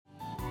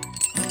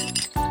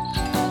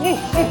Hi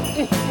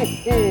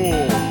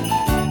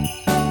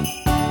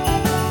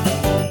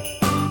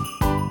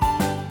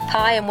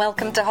and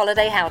welcome to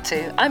Holiday How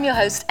To. I'm your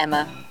host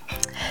Emma.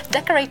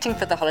 Decorating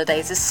for the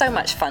holidays is so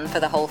much fun for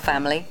the whole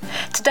family.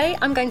 Today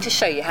I'm going to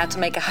show you how to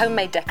make a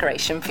homemade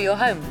decoration for your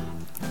home.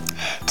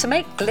 To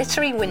make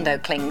glittery window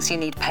clings you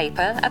need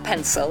paper, a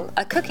pencil,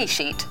 a cookie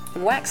sheet,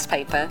 wax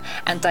paper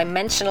and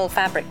dimensional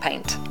fabric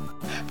paint.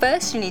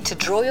 First you need to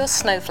draw your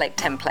snowflake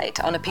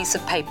template on a piece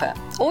of paper,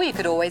 or you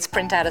could always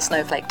print out a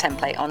snowflake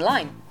template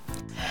online.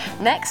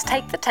 Next,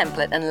 take the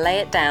template and lay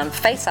it down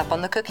face up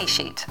on the cookie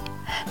sheet.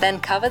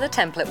 Then cover the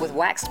template with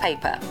waxed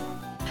paper.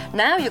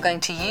 Now you're going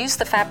to use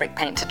the fabric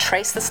paint to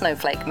trace the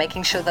snowflake,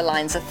 making sure the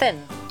lines are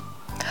thin.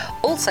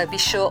 Also be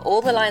sure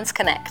all the lines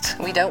connect.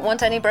 We don't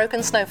want any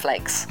broken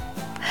snowflakes.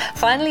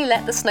 Finally,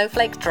 let the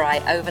snowflake dry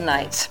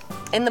overnight.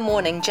 In the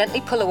morning,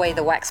 gently pull away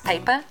the wax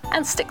paper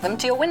and stick them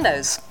to your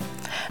windows.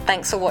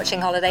 Thanks for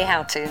watching Holiday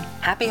How To.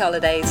 Happy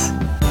holidays!